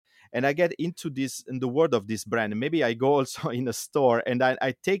and I get into this in the world of this brand. And maybe I go also in a store and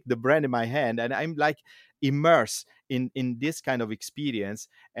I take the brand in my hand and I'm like immersed in this kind of experience.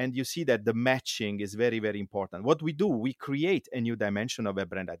 And you see that the matching is very, very important. What we do, we create a new dimension of a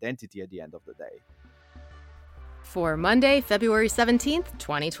brand identity at the end of the day. For Monday, February 17th,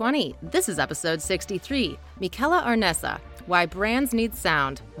 2020, this is episode 63, Michela Arnesa, Why Brands Need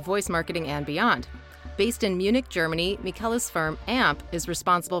Sound, Voice Marketing and Beyond. Based in Munich, Germany, Michela's firm AMP is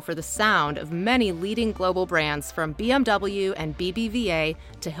responsible for the sound of many leading global brands from BMW and BBVA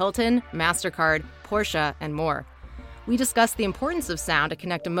to Hilton, MasterCard, Porsche, and more. We discuss the importance of sound to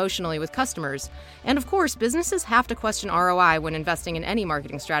connect emotionally with customers. And of course, businesses have to question ROI when investing in any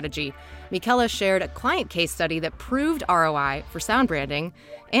marketing strategy. Michela shared a client case study that proved ROI for sound branding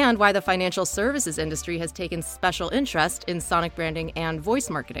and why the financial services industry has taken special interest in sonic branding and voice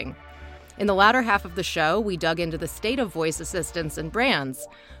marketing. In the latter half of the show, we dug into the state of voice assistants and brands.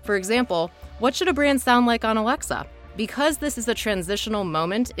 For example, what should a brand sound like on Alexa? Because this is a transitional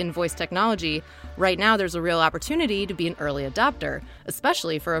moment in voice technology, right now there's a real opportunity to be an early adopter,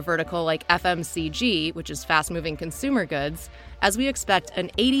 especially for a vertical like FMCG, which is fast-moving consumer goods, as we expect an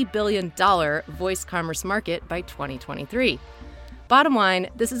 $80 billion voice commerce market by 2023. Bottom line,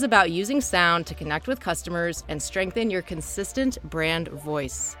 this is about using sound to connect with customers and strengthen your consistent brand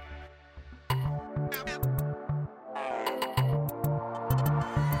voice.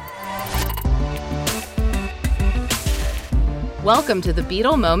 Welcome to the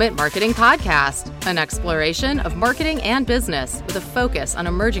Beetle Moment Marketing Podcast, an exploration of marketing and business with a focus on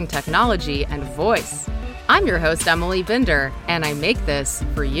emerging technology and voice. I'm your host, Emily Binder, and I make this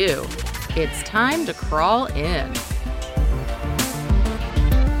for you. It's time to crawl in.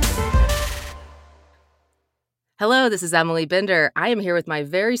 Hello, this is Emily Binder. I am here with my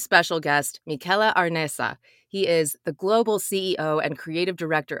very special guest, Michela Arnesa. He is the global CEO and creative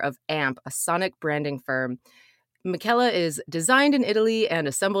director of AMP, a sonic branding firm. Michela is designed in Italy and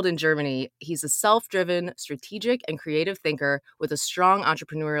assembled in Germany. He's a self-driven, strategic, and creative thinker with a strong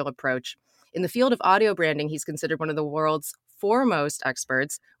entrepreneurial approach. In the field of audio branding, he's considered one of the world's foremost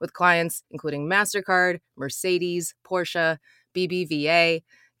experts, with clients including MasterCard, Mercedes, Porsche, BBVA,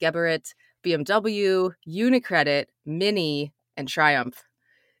 Geberit, BMW, Unicredit, Mini, and Triumph,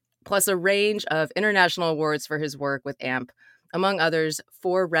 plus a range of international awards for his work with AMP. Among others,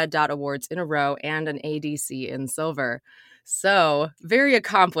 4 Red Dot Awards in a row and an ADC in silver. So, very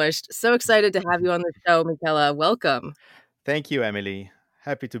accomplished. So excited to have you on the show, Michela. Welcome. Thank you, Emily.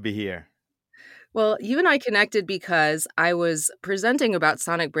 Happy to be here. Well, you and I connected because I was presenting about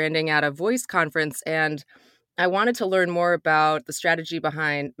sonic branding at a voice conference, and I wanted to learn more about the strategy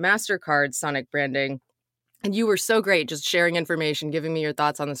behind MasterCard's sonic branding. And you were so great just sharing information, giving me your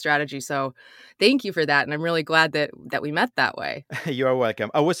thoughts on the strategy. So thank you for that. And I'm really glad that we met that way. You are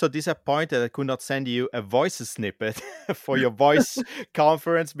welcome. I was so disappointed I could not send you a voice snippet for your voice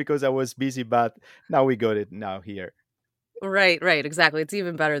conference because I was busy, but now we got it now here. Right, exactly. It's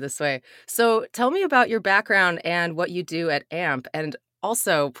even better this way. So tell me about your background and what you do at AMP. And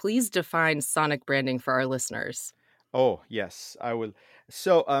also, please define sonic branding for our listeners. Oh, yes, I will.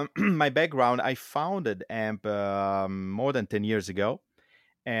 So my background, I founded AMP more than 10 years ago.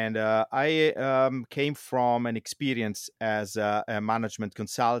 And I came from an experience as a management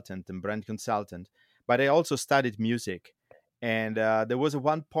consultant and brand consultant, but I also studied music. And there was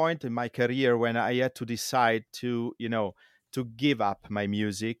one point in my career when I had to decide to give up my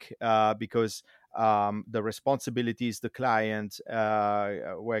music because the responsibilities, the client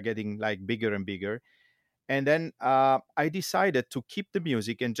were getting like bigger and bigger. And then I decided to keep the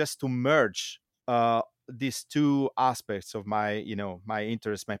music and just to merge these two aspects of my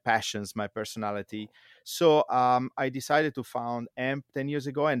interests, my passions, my personality. So I decided to found AMP 10 years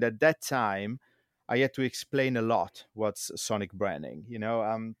ago, and at that time I had to explain a lot what's sonic branding.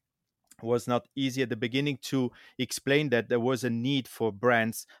 Was not easy at the beginning to explain that there was a need for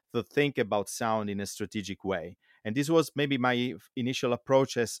brands to think about sound in a strategic way. And this was maybe my initial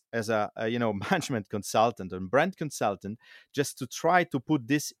approach as a management consultant and brand consultant, just to try to put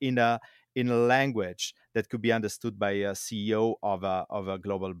this in a language that could be understood by a CEO of a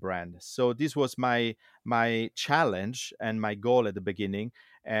global brand. So this was my challenge and my goal at the beginning,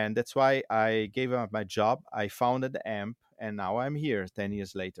 and that's why I gave up my job. I founded AMP, and now I'm here 10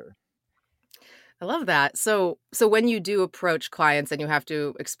 years later. I love that. So when you do approach clients and you have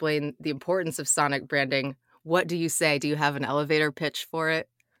to explain the importance of sonic branding, what do you say? Do you have an elevator pitch for it?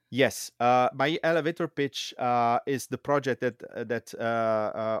 Yes, my elevator pitch is the project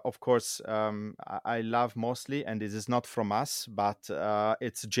of course, I love mostly, and this is not from us, but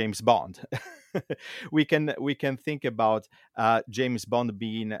it's James Bond. We can think about James Bond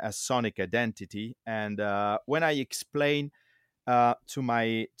being a sonic identity, and when I explain to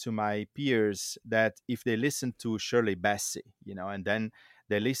my peers that if they listen to Shirley Bassey, and then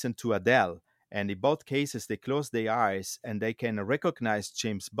they listen to Adele, and in both cases they close their eyes and they can recognize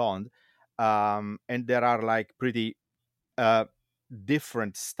James Bond, and there are like pretty uh,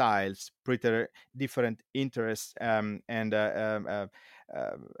 different styles, pretty different interests, and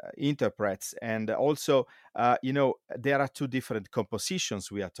interprets, and also there are two different compositions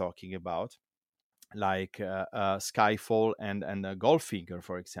we are talking about, like Skyfall and Goldfinger,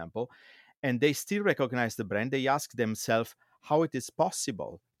 for example, and they still recognize the brand. They ask themselves how it is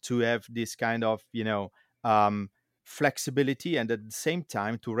possible to have this kind of flexibility and at the same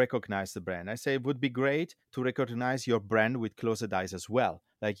time to recognize the brand. I say it would be great to recognize your brand with closed eyes as well,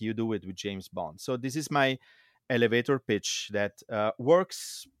 like you do it with James Bond. So this is my elevator pitch that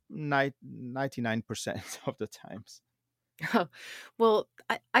works 99% of the times. Well,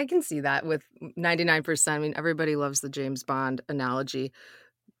 I can see that with 99%. I mean, everybody loves the James Bond analogy.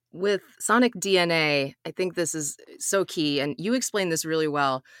 With Sonic DNA, I think this is so key, and you explained this really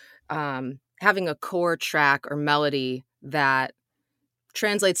well. Having a core track or melody that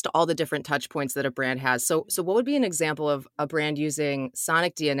translates to all the different touch points that a brand has. So what would be an example of a brand using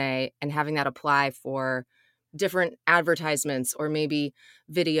Sonic DNA and having that apply for different advertisements or maybe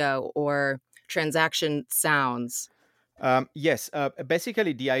video or transaction sounds? Yes,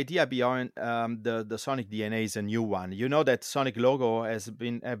 basically the idea beyond the Sonic DNA is a new one. You know that Sonic logo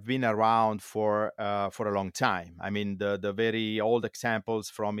have been around for a long time. I mean, the very old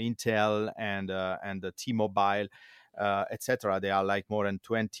examples from Intel and the T-Mobile, etc. They are like more than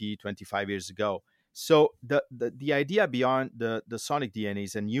 20, 25 years ago. So the idea beyond the Sonic DNA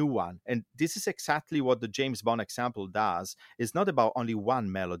is a new one, and this is exactly what the James Bond example does. It's not about only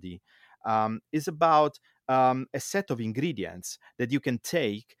one melody. It's about a set of ingredients that you can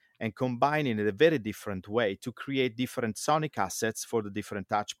take and combine in a very different way to create different sonic assets for the different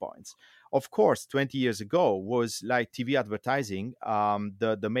touch points. Of course, 20 years ago was like TV advertising,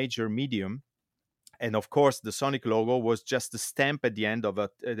 the major medium, and of course the Sonic logo was just the stamp at the end of a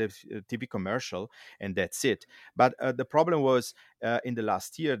TV commercial, and that's it. But the problem was in the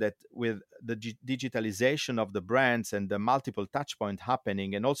last year that with the digitalization of the brands and the multiple touch point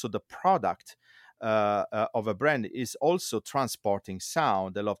happening, and also the product of a brand is also transporting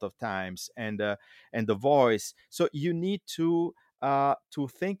sound a lot of times, and the voice. So you need to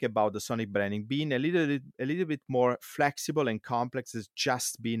think about the sonic branding being a little bit more flexible and complex as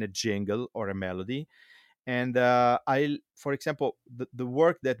just being a jingle or a melody. And for example, the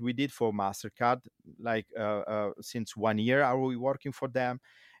work that we did for Mastercard, like since 1 year are we working for them,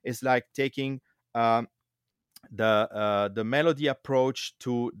 is like taking um, the melody approach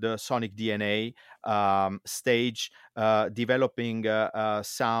to the Sonic DNA stage, developing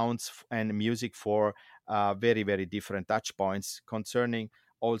sounds and music for very very different touch points concerning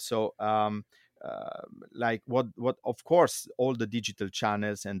also. Like what of course all the digital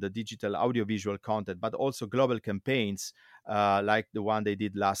channels and the digital audiovisual content, but also global campaigns like the one they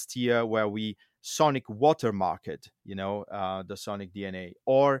did last year where we sonic watermarked the Sonic DNA,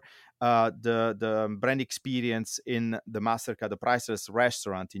 or the brand experience in the Mastercard, the Priceless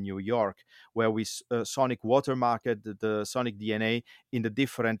restaurant in New York, where we sonic watermarked the Sonic DNA in the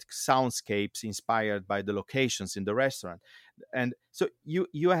different soundscapes inspired by the locations in the restaurant. And so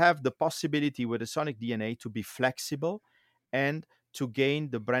you have the possibility with the Sonic DNA to be flexible and to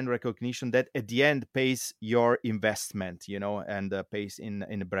gain the brand recognition that at the end pays your investment, and pays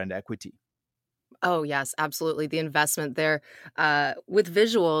in brand equity. Oh, yes, absolutely. The investment there. With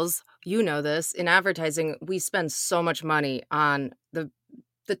visuals, you know this, in advertising, we spend so much money on the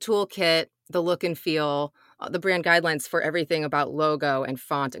toolkit, the look and feel, the brand guidelines for everything about logo and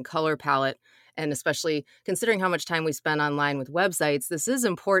font and color palette. And especially considering how much time we spend online with websites, this is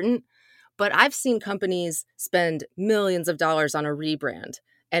important. But I've seen companies spend millions of dollars on a rebrand.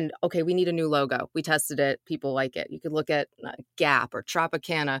 And okay, we need a new logo. We tested it. People like it. You could look at Gap or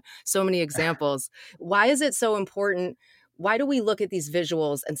Tropicana, so many examples. Why is it so important? Why do we look at these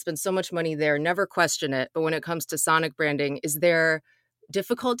visuals and spend so much money there, never question it? But when it comes to sonic branding, is there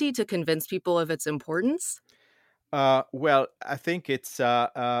difficulty to convince people of its importance? Well, I think it's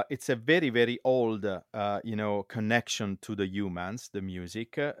a very very old connection to the humans, the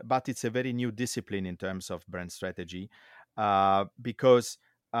music, but it's a very new discipline in terms of brand strategy, because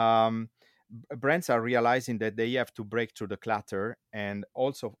um, brands are realizing that they have to break through the clutter, and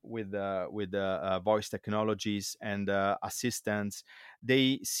also with voice technologies and assistants,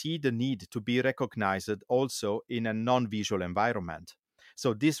 they see the need to be recognized also in a non-visual environment.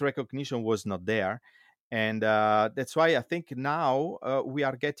 So this recognition was not there, and that's why I think now we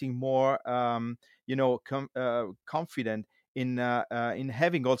are getting more confident in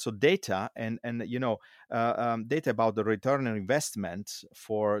having also data, and data about the return on investment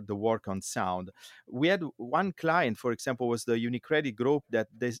for the work on sound. We had one client, for example, was the Unicredit Group, that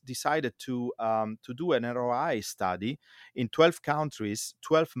they decided to do an ROI study in 12 countries,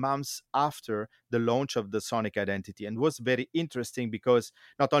 12 months after the launch of the Sonic Identity, and was very interesting because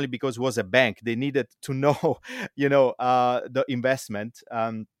not only because it was a bank, they needed to know, the investment.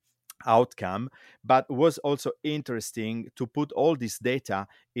 Outcome, but was also interesting to put all this data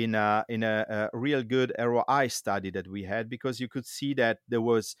in a real good ROI study that we had, because you could see that there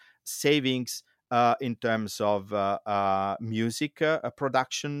was savings in terms of music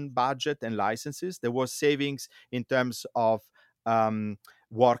production budget and licenses. There was savings in terms of um,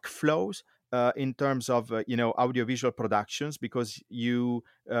 workflows. In terms of audiovisual productions, because you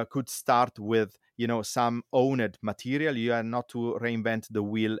could start with some owned material. You are not to reinvent the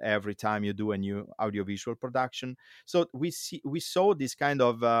wheel every time you do a new audiovisual production. So we saw this kind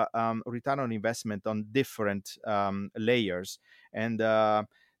of return on investment on different layers, and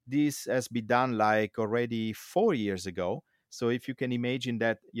this has been done like already 4 years ago. So if you can imagine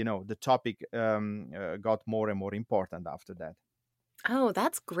that, the topic got more and more important after that. Oh,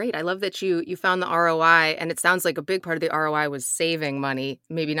 that's great. I love that you found the ROI, and it sounds like a big part of the ROI was saving money,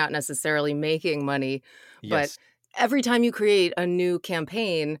 maybe not necessarily making money, but Yes. every time you create a new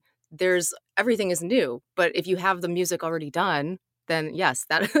campaign, there's everything is new. But if you have the music already done, then yes,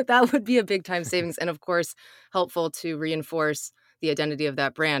 that that would be a big time savings, and of course, helpful to reinforce the identity of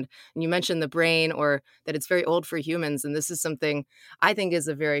that brand. And you mentioned the brain, or that it's very old for humans, and this is something I think is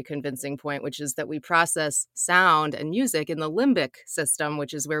a very convincing point, which is that we process sound and music in the limbic system,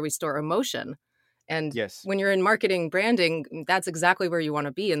 which is where we store emotion. And Yes. when you're in marketing branding, that's exactly where you want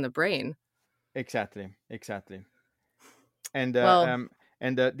to be, in the brain. Exactly. Exactly. and Well,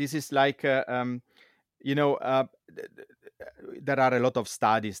 this is like you know uh, th- th- there are a lot of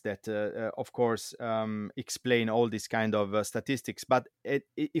studies that of course explain all this kind of statistics, but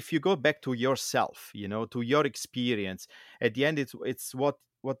if you go back to yourself, to your experience, at the end it's what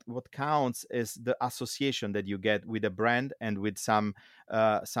counts is the association that you get with a brand and with some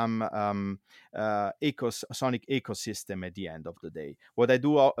sonic ecosystem at the end of the day. What I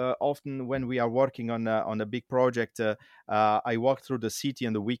do often when we are working on a big project, I walk through the city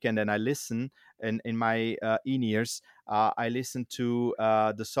on the weekend and I listen in my in-ears. I listen to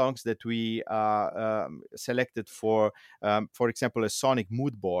the songs that we selected for example, a sonic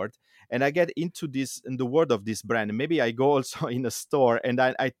mood board, and I get into this in the world of this brand. Maybe I go also in a store and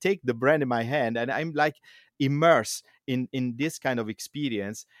I take the brand in my hand and I'm like immersed in this kind of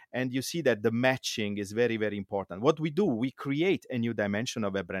experience. And you see that the matching is very, very important. What we do, we create a new dimension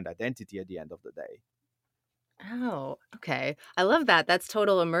of a brand identity at the end of the day. oh, okay. I love that. That's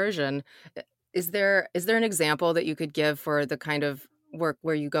total immersion. Is there an example that you could give for the kind of work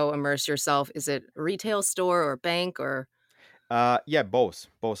where you go immerse yourself? Is it a retail store or bank or Yeah, both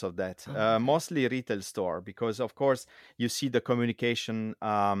of that. oh, okay. Mostly retail store, because of course you see the communication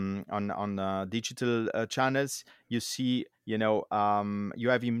on digital channels. You see, you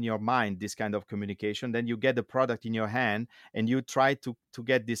have in your mind this kind of communication. Then you get the product in your hand, and you try to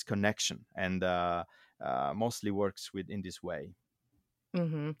get this connection, and mostly works with in this way.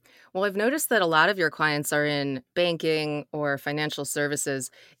 Mhm. Well, I've noticed that a lot of your clients are in banking or financial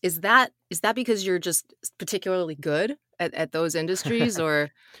services. Is that because you're just particularly good at those industries,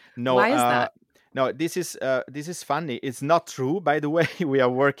 or No, why is that? no. This is funny. It's not true, by the way. We are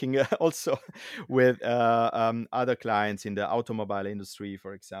working also with other clients in the automobile industry,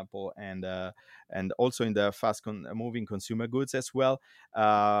 for example, and also in the moving consumer goods as well.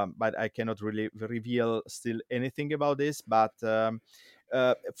 But I cannot really reveal still anything about this. But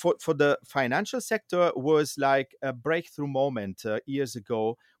for the financial sector, was like a breakthrough moment years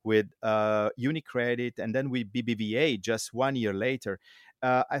ago with Unicredit, and then with BBVA just 1 year later.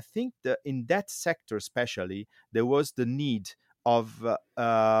 I think that in that sector, especially, there was the need of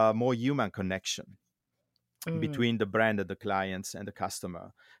more human connection Mm. between the brand and the clients and the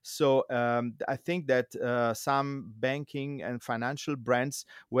customer. So I think that some banking and financial brands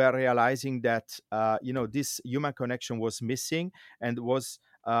were realizing that this human connection was missing, and was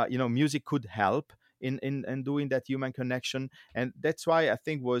music could help in doing that human connection. And that's why I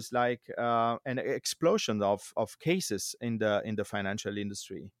think was like an explosion of cases in the financial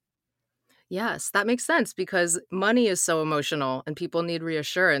industry. Yes, that makes sense because money is so emotional and people need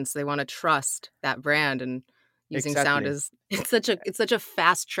reassurance. They want to trust that brand, and using sound Exactly. is it's such a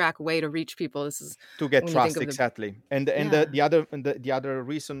fast track way to reach people. This is To get when you think trust, of the exactly. And yeah. the other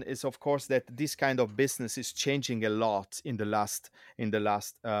reason is, of course, that this kind of business is changing a lot in the last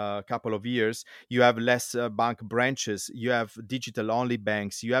couple of years. You have less bank branches, you have digital only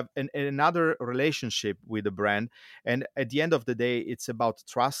banks, you have another relationship with the brand, and at the end of the day it's about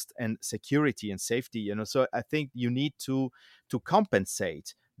trust and security and safety, so I think you need to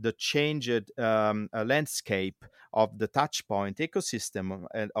compensate the changed landscape of the touch point ecosystem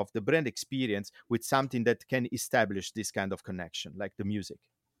and of the brand experience with something that can establish this kind of connection, like the music.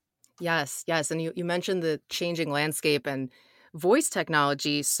 Yes, yes. And you mentioned the changing landscape and voice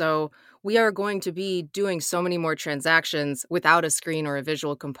technology. So we are going to be doing so many more transactions without a screen or a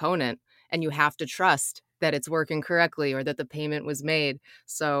visual component. And you have to trust that it's working correctly or that the payment was made.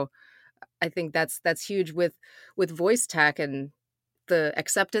 So I think that's huge with voice tech and the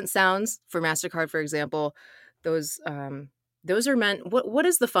acceptance sounds for MasterCard, for example. Those are meant what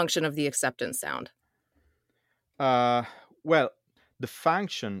is the function of the acceptance sound? Uh, well, the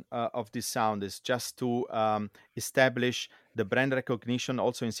function of this sound is just to establish the brand recognition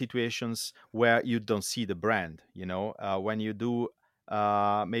also in situations where you don't see the brand. When you do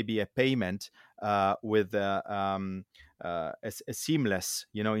maybe a payment with a seamless,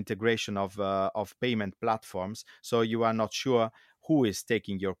 integration of payment platforms, so you are not sure who is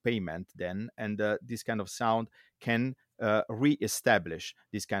taking your payment then, and this kind of sound can re-establish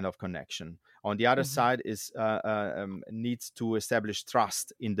this kind of connection. On the other Mhm. side is needs to establish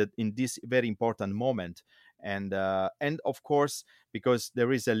trust in this very important moment, and of course, because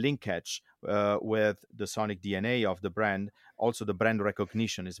there is a linkage with the sonic DNA of the brand, also the brand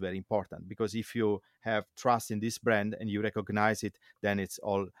recognition is very important, because if you have trust in this brand and you recognize it, then it's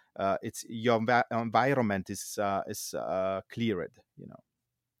all it's your environment is cleared.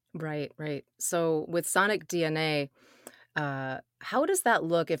 Right, right. So with Sonic DNA, how does that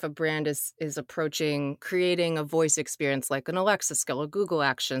look if a brand is approaching creating a voice experience like an Alexa skill, a Google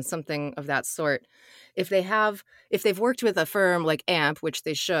action, something of that sort? If they've worked with a firm like AMP, which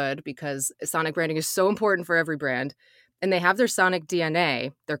they should, because sonic branding is so important for every brand, and they have their Sonic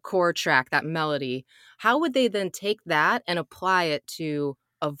DNA, their core track, that melody, how would they then take that and apply it to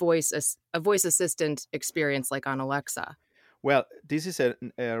a voice assistant experience like on Alexa? Well, this is a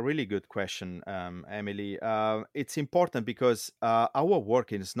really good question, Emily. It's important because our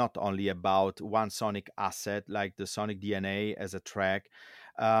work is not only about one sonic asset like the sonic DNA as a track.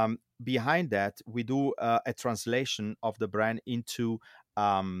 Behind that, we do a translation of the brand into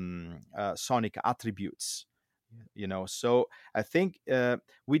sonic attributes. So I think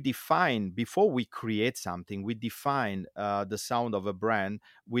we define, before we create something, we define the sound of a brand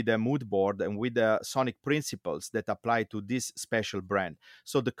with a mood board and with the sonic principles that apply to this special brand.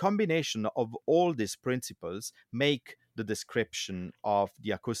 So the combination of all these principles make the description of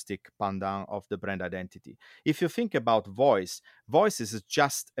the acoustic pendant of the brand identity. If you think about voice is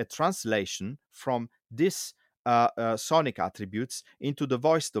just a translation from this sonic attributes into the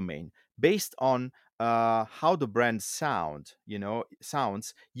voice domain based on how the brand sounds.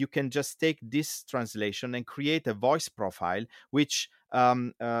 You can just take this translation and create a voice profile which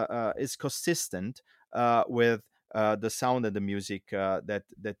is consistent with the sound and the music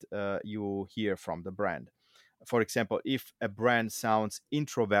that you hear from the brand. For example, if a brand sounds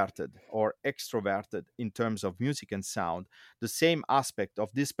introverted or extroverted in terms of music and sound, the same aspect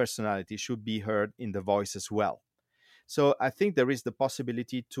of this personality should be heard in the voice as well. So I think there is the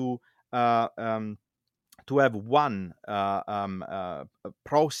possibility uh, um, to have one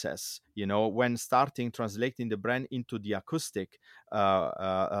process, when starting translating the brand into the acoustic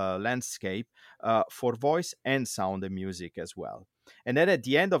landscape for voice and sound and music as well. And then at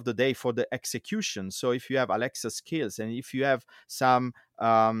the end of the day, for the execution, so if you have Alexa skills and if you have some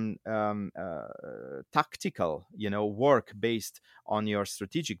tactical, work based on your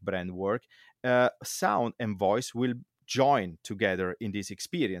strategic brand work, sound and voice will join together in this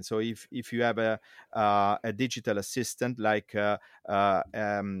experience. So if you have a digital assistant like a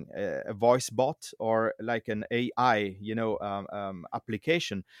voice bot or like an AI,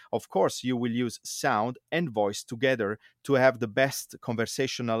 application, of course you will use sound and voice together to have the best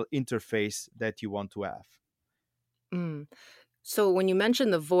conversational interface that you want to have. Mm. So when you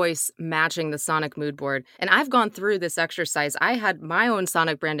mentioned the voice matching the sonic mood board, and I've gone through this exercise, I had my own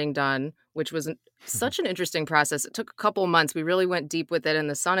sonic branding done, which was such an interesting process. It took a couple months. We really went deep with it, and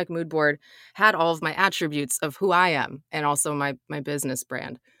the sonic mood board had all of my attributes of who I am and also my business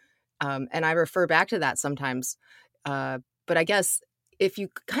brand. And I refer back to that sometimes. But I guess if you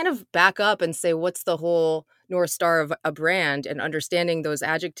kind of back up and say, what's the whole North Star of a brand and understanding those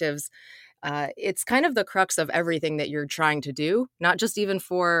adjectives, it's kind of the crux of everything that you're trying to do, not just even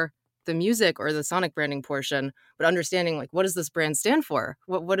for the music or the sonic branding portion, but understanding like, what does this brand stand for?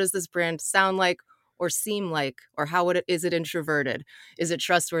 What does this brand sound like or seem like? Or how would is it introverted? Is it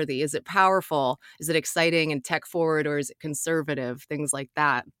trustworthy? Is it powerful? Is it exciting and tech forward, or is it conservative? Things like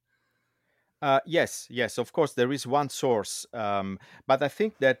that. Yes, yes, of course, there is one source. But I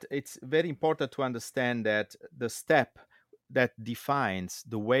think that it's very important to understand that the step that defines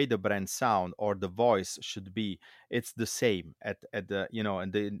the way the brand sound or the voice should be, it's the same at the,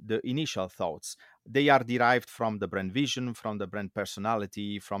 and the initial thoughts. They are derived from the brand vision, from the brand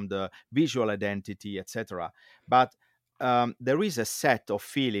personality, from the visual identity, etc. But there is a set of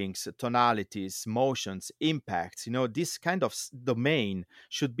feelings, tonalities, motions, impacts. This kind of domain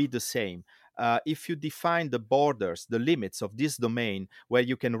should be the same. If you define the borders, the limits of this domain where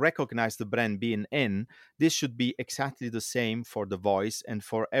you can recognize the brand being in, this should be exactly the same for the voice and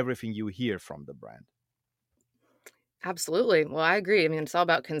for everything you hear from the brand. Absolutely. Well, I agree. I mean, it's all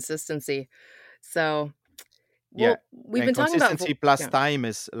about consistency. So, Yeah. well, we've And been talking about consistency plus yeah. time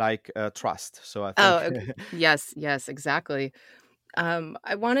is like trust. So I Oh, think, okay. Yes, yes, exactly.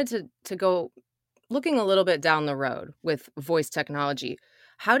 I wanted to go looking a little bit down the road with voice technology.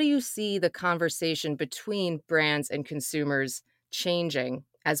 How do you see the conversation between brands and consumers changing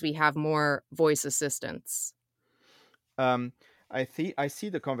as we have more voice assistants? Um, I see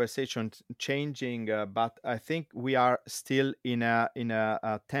the conversation changing, but I think we are still in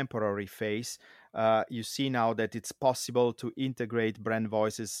a temporary phase. You see now that it's possible to integrate brand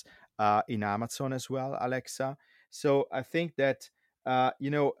voices in Amazon as well, Alexa. So I think that uh, you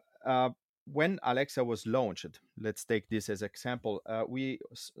know uh, when Alexa was launched, let's take this as example.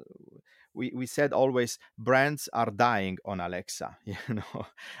 We said always brands are dying on Alexa.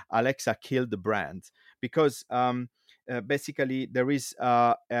 Alexa killed the brand because. Basically there is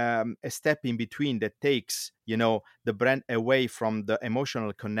a step in between that takes the brand away from the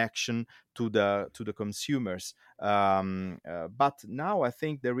emotional connection to the consumers. But now I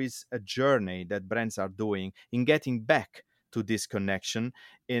think there is a journey that brands are doing in getting back to this connection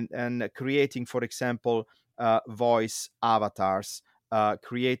and creating, for example, voice avatars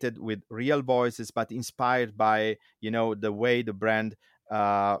created with real voices but inspired by the way the brand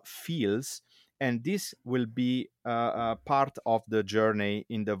feels. And this will be part of the journey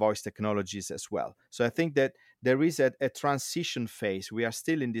in the voice technologies as well. So I think that there is a transition phase. We are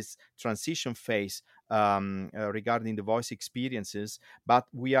still in this transition phase regarding the voice experiences, but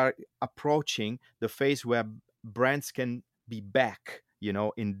we are approaching the phase where brands can be back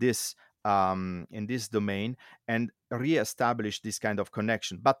in this domain and reestablish this kind of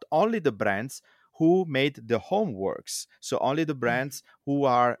connection, but only the brands who made the homeworks. So only the brands who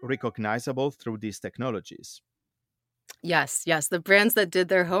are recognizable through these technologies. Yes, yes, the brands that did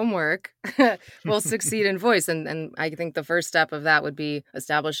their homework will succeed in voice, and I think the first step of that would be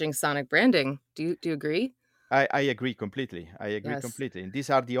establishing sonic branding. Do you agree? I agree completely. I agree Yes. completely. And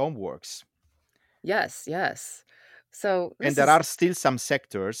these are the homeworks. Yes, yes. So And this there is are still some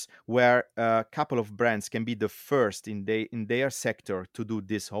sectors where a couple of brands can be the first in their sector to do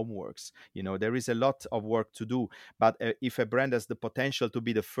these homeworks. There is a lot of work to do, but if a brand has the potential to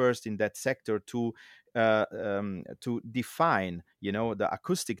be the first in that sector to define the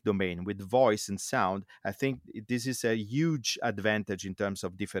acoustic domain with voice and sound, I think this is a huge advantage in terms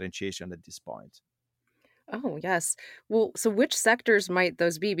of differentiation at this point. oh, yes. Well, so which sectors might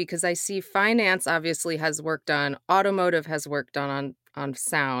those be? Because I see finance obviously has work done, automotive has work done on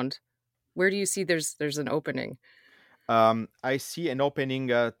sound. Where do you see there's an opening? I see an opening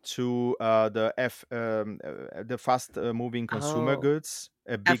to the fast moving consumer Oh, goods,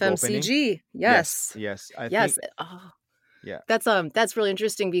 a big opening. FMCG. Yes, Yes. yes. I Yes. think, Oh, yeah, that's really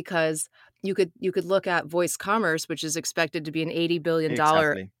interesting because you could look at voice commerce, which is expected to be an $80 billion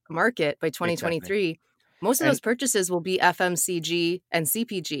exactly, market by exactly, 2023. Most of and those purchases will be FMCG and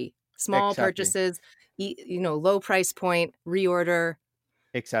CPG, small exactly. purchases, low price point, reorder.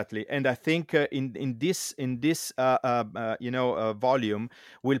 Exactly, and I think in this volume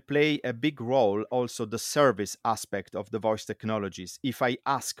will play a big role also the service aspect of the voice technologies. If I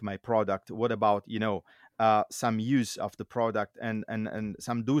ask my product, what about some use of the product and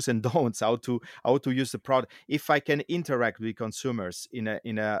some do's and don'ts, how to use the product. If I can interact with consumers in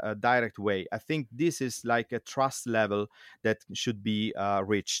a direct way, I think this is like a trust level that should be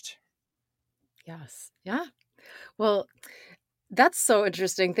reached. Yes. Yeah. Well, That's so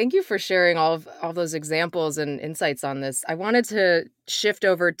interesting. Thank you for sharing all of those examples and insights on this. I wanted to shift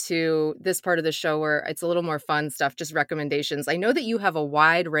over to this part of the show where it's a little more fun stuff, just recommendations. I know that you have a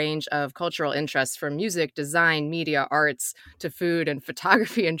wide range of cultural interests from music, design, media, arts to food and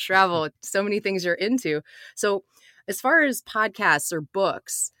photography and travel. So many things you're into. So, as far as podcasts or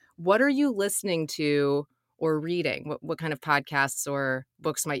books, what are you listening to or reading? What kind of podcasts or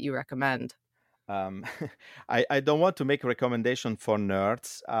books might you recommend? um, I don't want to make a recommendation for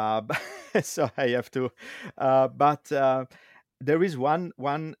nerds, so I have to. But there is one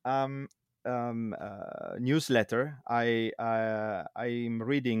newsletter I'm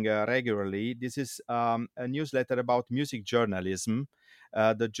reading regularly. This is a newsletter about music journalism,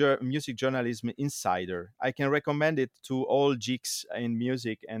 Music Journalism Insider. I can recommend it to all geeks in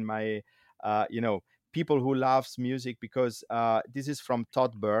music and my, people who loves music because this is from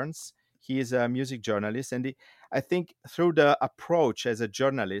Todd Burns. He is a music journalist, and I think through the approach as a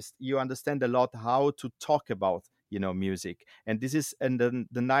journalist, you understand a lot how to talk about music, and this is and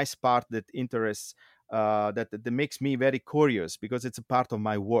the nice part that interests that makes me very curious because it's a part of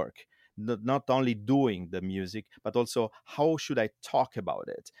my work. Not only doing the music, but also how should I talk about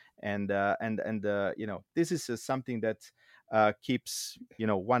it, and this is something that keeps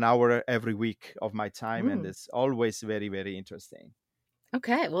 1 hour every week of my time, and Mm. it's always very, very interesting.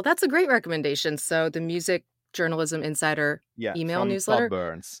 Okay, well, that's a great recommendation. So, the Music Journalism Insider Yeah, email from Todd newsletter.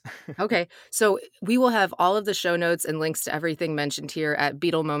 Burns. Okay, so we will have all of the show notes and links to everything mentioned here at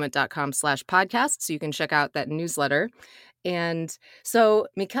beatlemoment.com/podcast. So you can check out that newsletter. And so,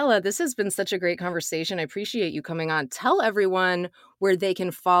 Michela, this has been such a great conversation. I appreciate you coming on. Tell everyone where they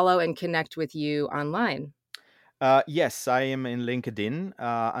can follow and connect with you online. Yes, I am in LinkedIn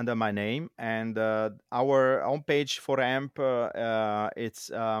under my name, and our homepage for AMP,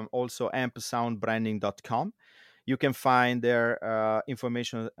 it's also ampsoundbranding.com. You can find there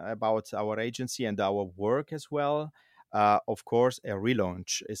information about our agency and our work as well. Of course, a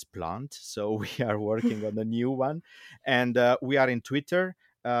relaunch is planned, so we are working on a new one, and we are in Twitter.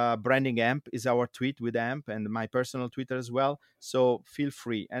 Branding Amp is our tweet with Amp, and my personal Twitter as well. So feel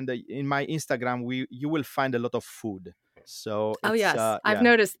free. And in my Instagram, you will find a lot of food. So Oh, it's yes, I've yeah,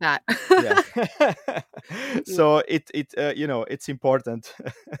 noticed that. yeah. So it's important.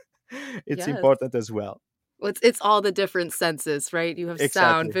 It's Yes. important as well. Well, it's all the different senses, right? You have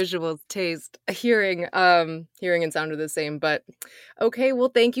sound, Exactly. visual, taste, hearing. Hearing and sound are the same. But okay, well,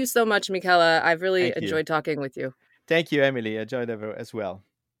 thank you so much, Michela. I've really Thank you. enjoyed talking with you. Thank you, Emily. I enjoyed it as well.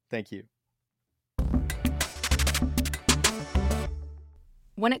 Thank you.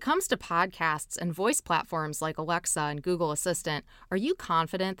 When it comes to podcasts and voice platforms like Alexa and Google Assistant, are you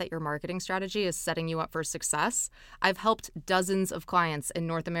confident that your marketing strategy is setting you up for success? I've helped dozens of clients in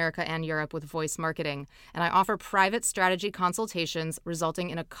North America and Europe with voice marketing, and I offer private strategy consultations resulting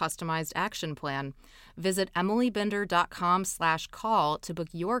in a customized action plan. Visit emilybinder.com/call to book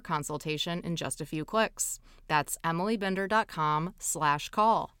your consultation in just a few clicks. That's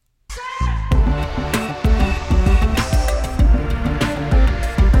emilybinder.com/call.